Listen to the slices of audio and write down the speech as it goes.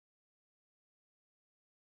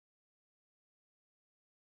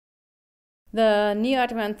The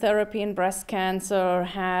neoadjuvant therapy in breast cancer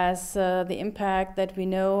has the impact that we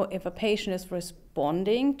know if a patient is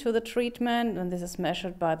responding to the treatment, and this is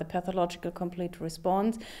measured by the pathological complete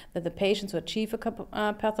response, that the patients who achieve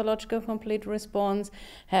a pathological complete response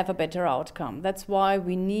have a better outcome. That's why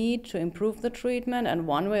we need to improve the treatment, and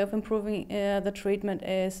one way of improving the treatment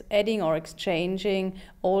is adding or exchanging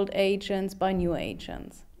old agents by new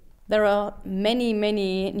agents. There are many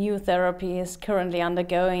new therapies currently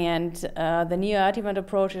undergoing, and the neoadjuvant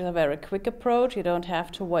approach is a very quick approach. You don't have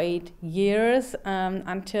to wait years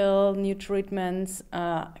until new treatments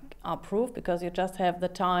are approved, because you just have the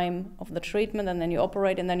time of the treatment and then you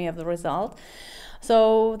operate and then you have the result.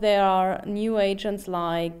 So there are new agents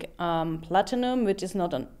like platinum, which is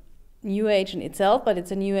not a new agent itself, but it's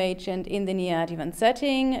a new agent in the neoadjuvant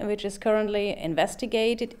setting, which is currently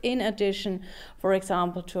investigated in addition, for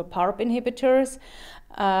example, to PARP inhibitors,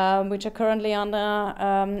 which are currently under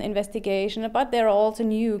investigation. But there are also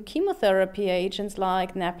new chemotherapy agents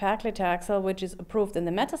like nab-paclitaxel, which is approved in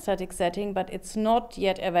the metastatic setting, but it's not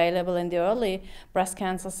yet available in the early breast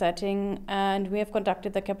cancer setting. And we have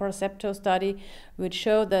conducted the capireceptor study, which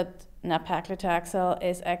showed that nab-paclitaxel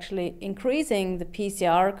is actually increasing the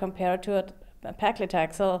PCR compared to a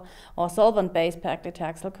paclitaxel or solvent-based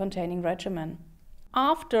paclitaxel containing regimen.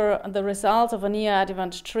 After the results of a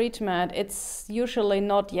neoadjuvant treatment, it's usually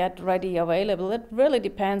not yet ready available. It really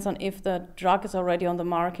depends on if the drug is already on the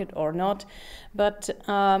market or not. But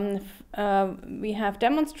we have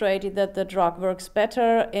demonstrated that the drug works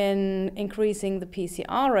better in increasing the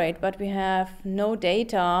PCR rate, but we have no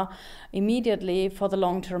data immediately for the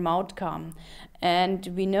long-term outcome. And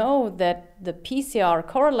we know that the PCR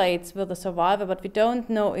correlates with the survival, but we don't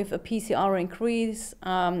know if a PCR increase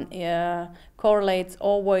correlates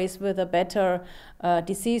always with a better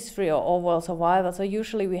disease-free or overall survival. So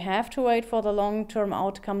usually we have to wait for the long-term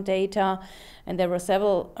outcome data, and there were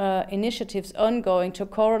several initiatives ongoing to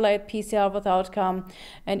correlate PCR with outcome.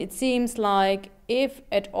 And it seems like if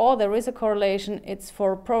at all there is a correlation, it's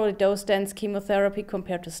for probably dose-dense chemotherapy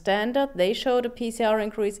compared to standard. They showed a PCR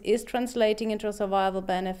increase is translating into a survival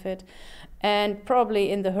benefit, and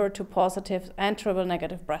probably in the HER2-positive and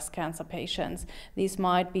triple-negative breast cancer patients. These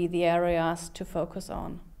might be the areas to focus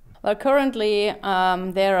on. Well, currently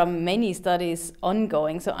there are many studies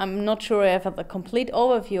ongoing, so I'm not sure if I have a complete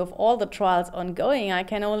overview of all the trials ongoing. I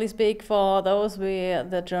can only speak for those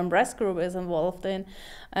the German Breast Group is involved in.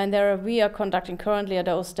 And we are conducting currently a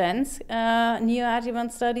dose-dense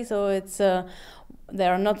neoadjuvant study, so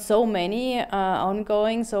there are not so many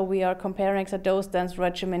ongoing, so we are comparing a dose-dense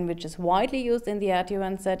regimen, which is widely used in the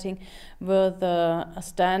adjuvant setting, with a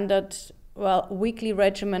standard weekly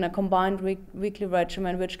regimen, a combined weekly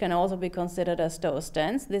regimen, which can also be considered as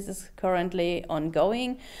dose-dense. This is currently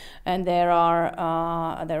ongoing, and there are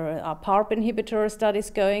PARP inhibitor studies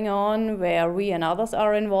going on where we and others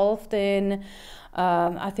are involved in.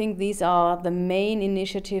 I think these are the main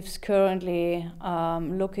initiatives currently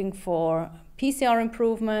looking for PCR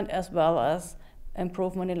improvement as well as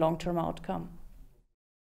improvement in long-term outcome.